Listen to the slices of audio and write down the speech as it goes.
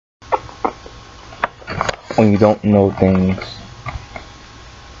when you don't know things.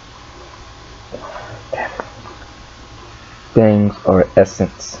 Things are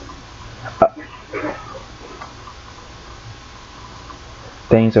essence.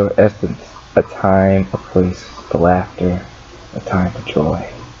 Things are essence. A time, a place for laughter, a time for joy.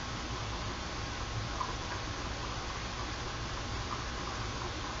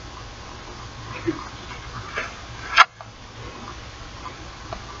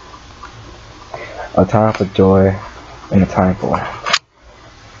 A time for joy and a time for laughter.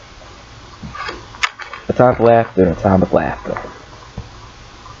 A time for laughter and a time of laughter.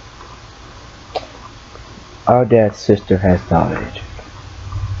 Our dad's sister has knowledge.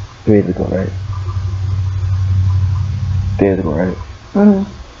 3 years ago, right? 3 years ago, right?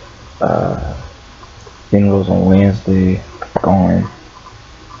 Funerals on Wednesday. Gone.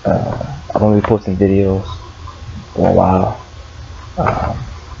 I've only been posting videos for a while.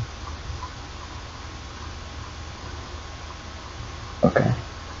 Okay.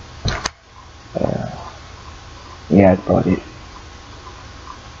 Yeah, that's about it.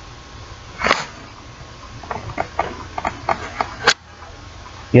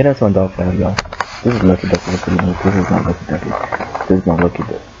 Yeah, that's one dog flag, y'all. This is Lucky Ducky. This is not Lucky Ducky. This is not Lucky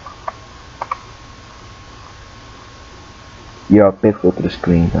Ducky. Y'all best go to the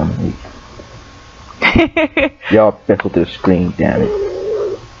screen, Dominique. Y'all best go to the screen, damn it.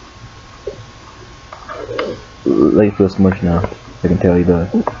 Let you feel smushed now. I can tell you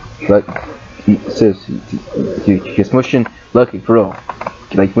does. Like, sis, you're smushing Lucky, for real.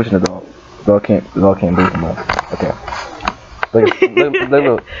 You're like pushing the dog. The dog can't breathe anymore. Okay. Look, say to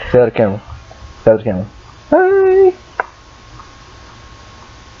the camera. Say to the camera. Hi.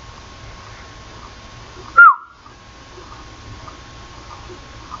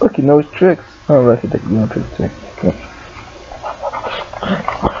 Look, he knows tricks. Oh, Lucky Ducky, you know tricks. Okay.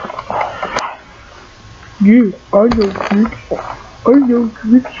 Yeah, I know tricks. I know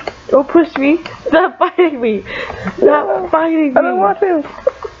tricks. Don't push me. Stop fighting me. Stop fighting me. I don't want to.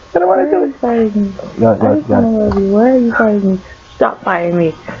 I don't want to do it. Fighting me. Why are you fighting me? Stop fighting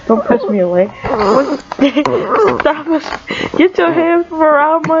me. Don't push me away. Stop us. Get your hands from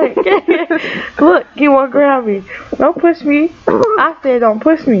around my Look, he won't grab me. Don't push me. I said don't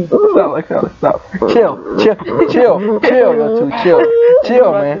push me. Stop. Chill, man. Chill. I'm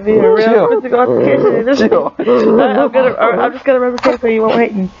just gonna rub your face so you won't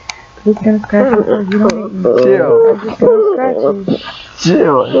hate me. I'm just gonna scratch you so you don't hate me. Chill. I'm just gonna scratch you.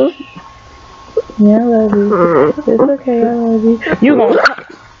 Chill. Yeah, I love you. It's okay, I love you. You gonna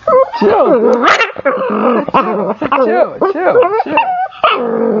chill.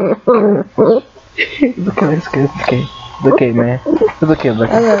 It's okay, man. It's okay,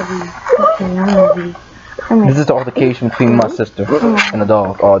 Lucky. I love you. Okay, I love you. This is the altercation between my sister and the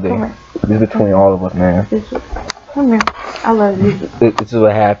dog all day. This is between all of us, man. Come here. I love you. This is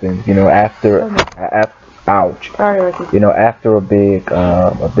what happens, you know, after ouch. Sorry, Lucky. You know, after a big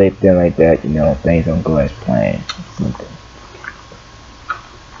thing like that, you know, things don't go as planned.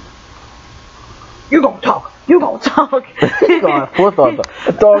 You gonna talk. You gonna talk.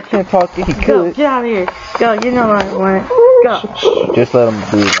 The dog can't talk if he could. Go, get out of here. Go, you know what I want. Go. Just let him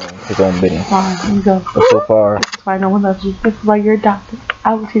do his own bidding. Fine, you go. But so far, this is why no one loves you. This is why you're adopted.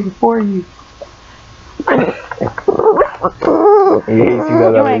 I was here before you. he hates you.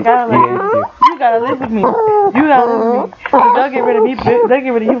 You ain't gotta live with me. You gotta live with me. You gotta live with me. They'll get rid of me. They'll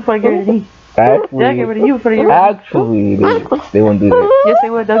get rid of you before they get rid of me. They'll get rid of you before they get rid of me. Actually, they won't do that. Yes, they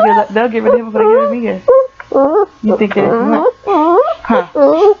will. They'll get rid of him before they get rid of me. Yes. You think that it's not? Huh?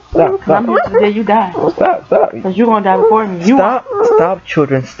 Stop. I'm here to the day you die. Stop. Because you're gonna die before me. Stop,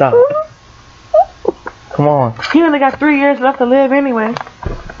 children, stop. Come on. He only got 3 years left to live anyway.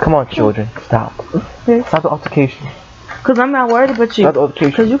 Come on, children, stop. Stop the altercation. Because I'm not worried about you. Stop the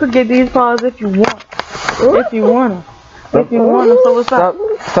altercation. Because you could get these paws if you want. If you want them. If you want them, so what's up?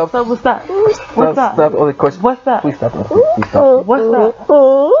 Stop. So what's up? What's up? Stop all the questions. What's up? Please stop. Please stop. What's up?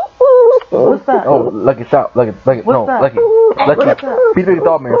 What's up? Oh, Lucky, stop. Lucky. What's No, up? Lucky. What's up? Be the big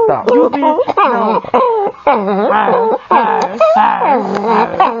dog, man. Stop. You be no.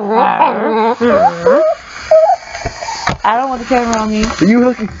 I don't want the camera on me.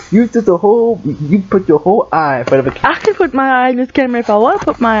 You put your whole eye in front of the camera. I can put my eye in this camera if I want to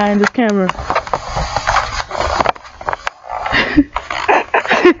put my eye in this camera.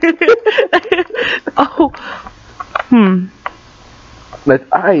 Oh.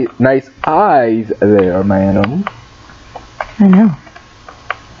 Nice eyes there, madam. I know.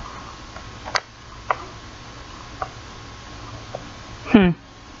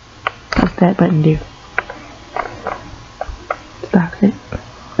 What's that button do? Stop it.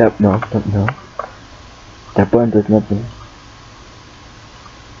 Yep, no. That button does nothing.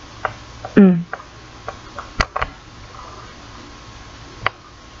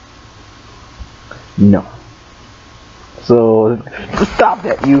 No. So stop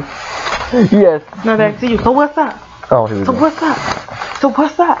that, you. Yes. No, that's you. So what's up? Oh, here we So go. what's up? So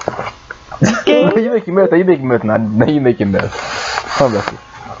what's up? You making mess. You making mess. Now you making mess. Come on,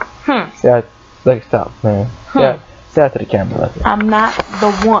 Leslie. Say, like, stop, man. Say out to the camera, Leslie. I'm not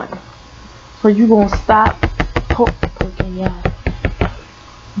the one. So you gonna stop poking your eye.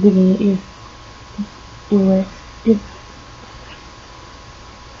 Digging your ear. Earwax. Ear.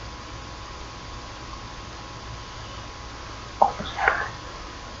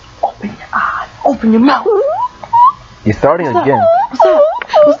 Open your eyes. Open your mouth. You're starting What's up? again. What's up?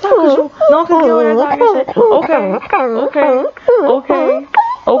 What's up? Cause you no, cause you over there talking shit.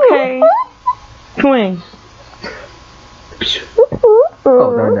 Okay. Swing.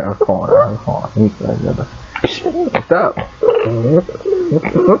 Oh, no, I'm calling. Stop.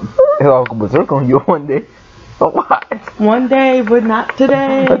 It's all going berserk on you one day. So what? One day, but not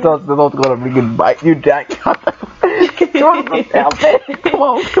today. That's all gonna freaking bite you, Jack. Come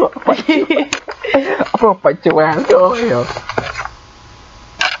on, fight you. I'm gonna fight your ass. Go here.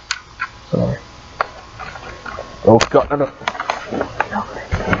 Sorry. Oh God, no.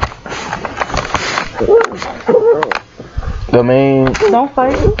 I mean, Don't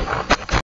fight.